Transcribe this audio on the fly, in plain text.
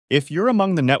If you're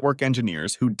among the network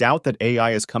engineers who doubt that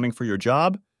AI is coming for your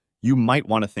job, you might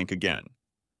want to think again.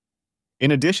 In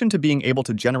addition to being able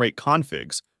to generate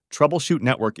configs, troubleshoot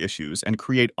network issues, and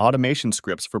create automation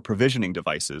scripts for provisioning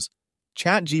devices,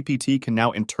 ChatGPT can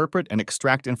now interpret and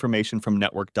extract information from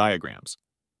network diagrams.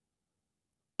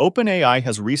 OpenAI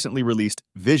has recently released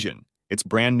Vision, its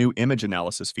brand new image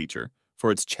analysis feature,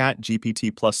 for its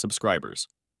ChatGPT Plus subscribers.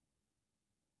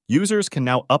 Users can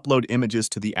now upload images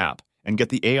to the app and get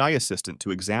the AI assistant to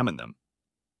examine them.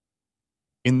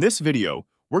 In this video,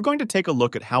 we're going to take a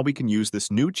look at how we can use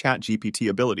this new ChatGPT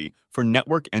ability for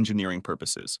network engineering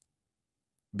purposes.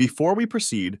 Before we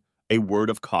proceed, a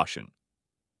word of caution.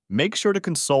 Make sure to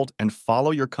consult and follow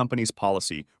your company's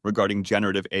policy regarding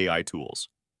generative AI tools.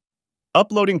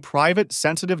 Uploading private,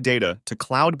 sensitive data to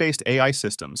cloud-based AI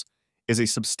systems is a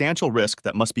substantial risk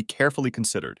that must be carefully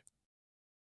considered.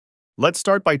 Let's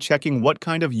start by checking what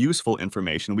kind of useful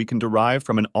information we can derive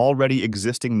from an already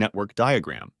existing network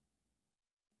diagram.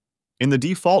 In the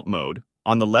default mode,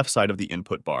 on the left side of the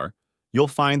input bar, you'll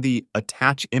find the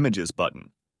Attach Images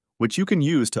button, which you can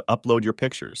use to upload your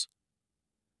pictures.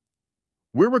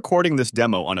 We're recording this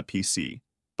demo on a PC,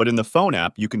 but in the phone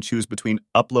app you can choose between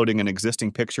uploading an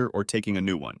existing picture or taking a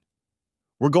new one.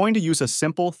 We're going to use a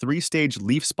simple 3-stage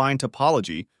leaf spine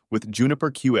topology with Juniper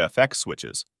QFX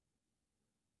switches.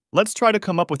 Let's try to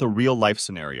come up with a real-life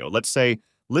scenario, let's say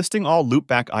listing all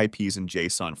loopback IPs in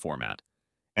JSON format,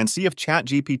 and see if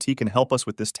ChatGPT can help us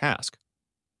with this task.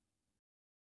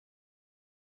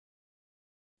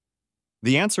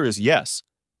 The answer is yes.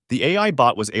 The AI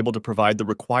bot was able to provide the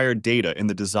required data in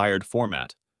the desired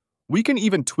format. We can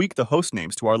even tweak the host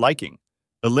names to our liking,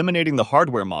 eliminating the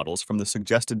hardware models from the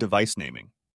suggested device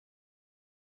naming.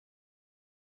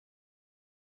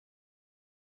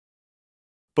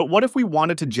 But what if we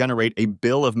wanted to generate a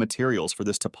bill of materials for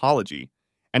this topology,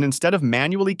 and instead of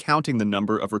manually counting the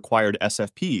number of required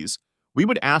SFPs, we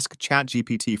would ask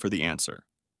ChatGPT for the answer?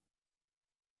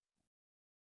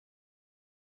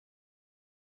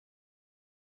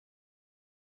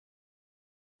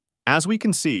 As we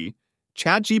can see,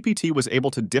 ChatGPT was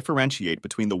able to differentiate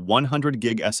between the 100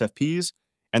 gig SFPs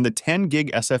and the 10 gig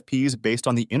SFPs based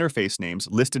on the interface names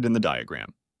listed in the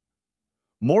diagram.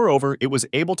 Moreover, it was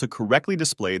able to correctly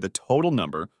display the total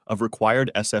number of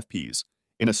required SFPs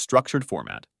in a structured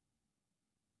format.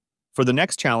 For the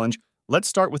next challenge, let's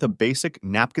start with a basic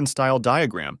napkin-style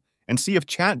diagram and see if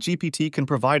ChatGPT can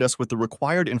provide us with the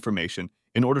required information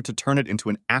in order to turn it into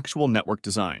an actual network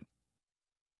design.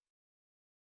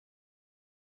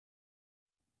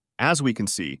 As we can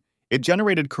see, it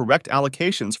generated correct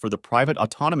allocations for the private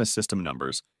autonomous system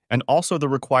numbers and also the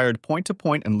required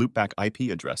point-to-point and loopback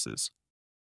IP addresses.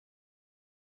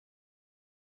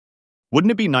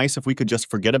 Wouldn't it be nice if we could just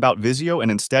forget about Visio and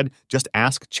instead just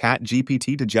ask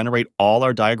ChatGPT to generate all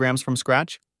our diagrams from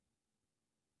scratch?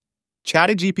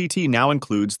 ChatGPT now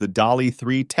includes the DALL-E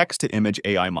 3 text-to-image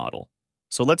AI model,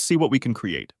 so let's see what we can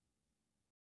create.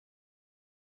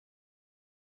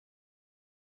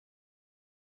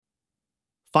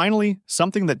 Finally,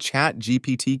 something that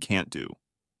ChatGPT can't do.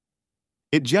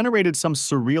 It generated some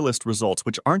surrealist results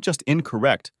which aren't just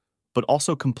incorrect, but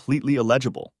also completely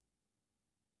illegible.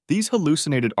 These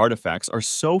hallucinated artifacts are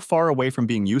so far away from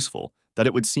being useful that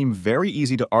it would seem very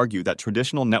easy to argue that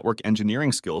traditional network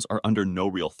engineering skills are under no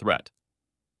real threat.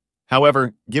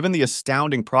 However, given the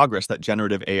astounding progress that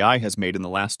generative AI has made in the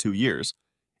last 2 years,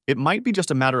 it might be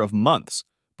just a matter of months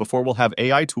before we'll have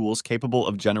AI tools capable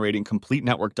of generating complete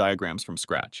network diagrams from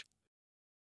scratch.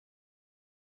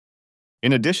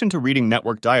 In addition to reading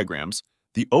network diagrams,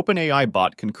 the OpenAI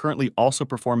bot can currently also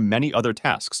perform many other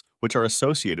tasks which are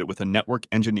associated with a network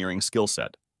engineering skill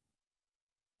set.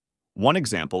 One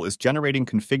example is generating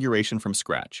configuration from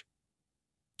scratch.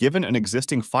 Given an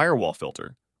existing firewall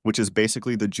filter, which is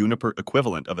basically the Juniper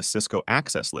equivalent of a Cisco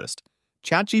access list,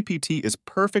 ChatGPT is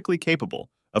perfectly capable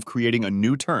of creating a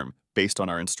new term based on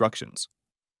our instructions.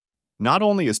 Not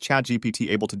only is ChatGPT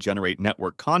able to generate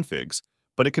network configs,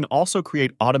 but it can also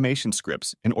create automation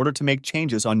scripts in order to make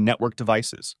changes on network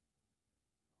devices.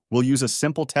 We'll use a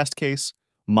simple test case,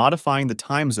 modifying the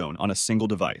time zone on a single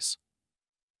device.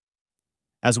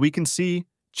 As we can see,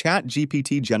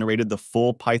 ChatGPT generated the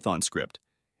full Python script,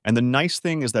 and the nice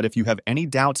thing is that if you have any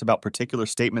doubts about particular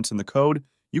statements in the code,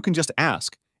 you can just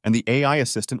ask, and the AI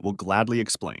assistant will gladly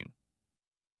explain.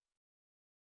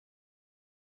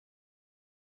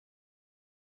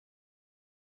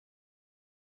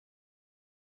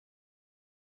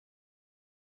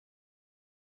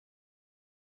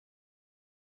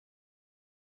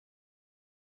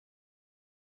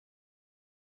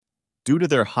 Due to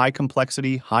their high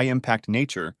complexity, high impact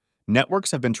nature,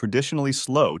 networks have been traditionally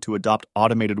slow to adopt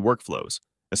automated workflows,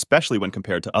 especially when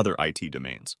compared to other IT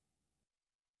domains.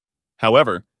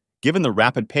 However, given the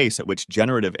rapid pace at which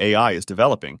generative AI is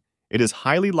developing, it is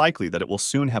highly likely that it will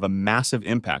soon have a massive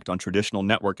impact on traditional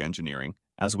network engineering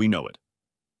as we know it.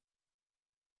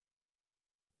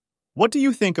 What do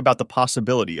you think about the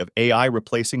possibility of AI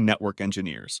replacing network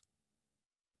engineers?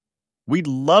 We'd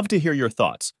love to hear your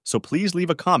thoughts, so please leave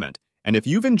a comment, and if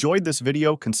you've enjoyed this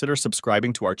video, consider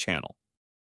subscribing to our channel.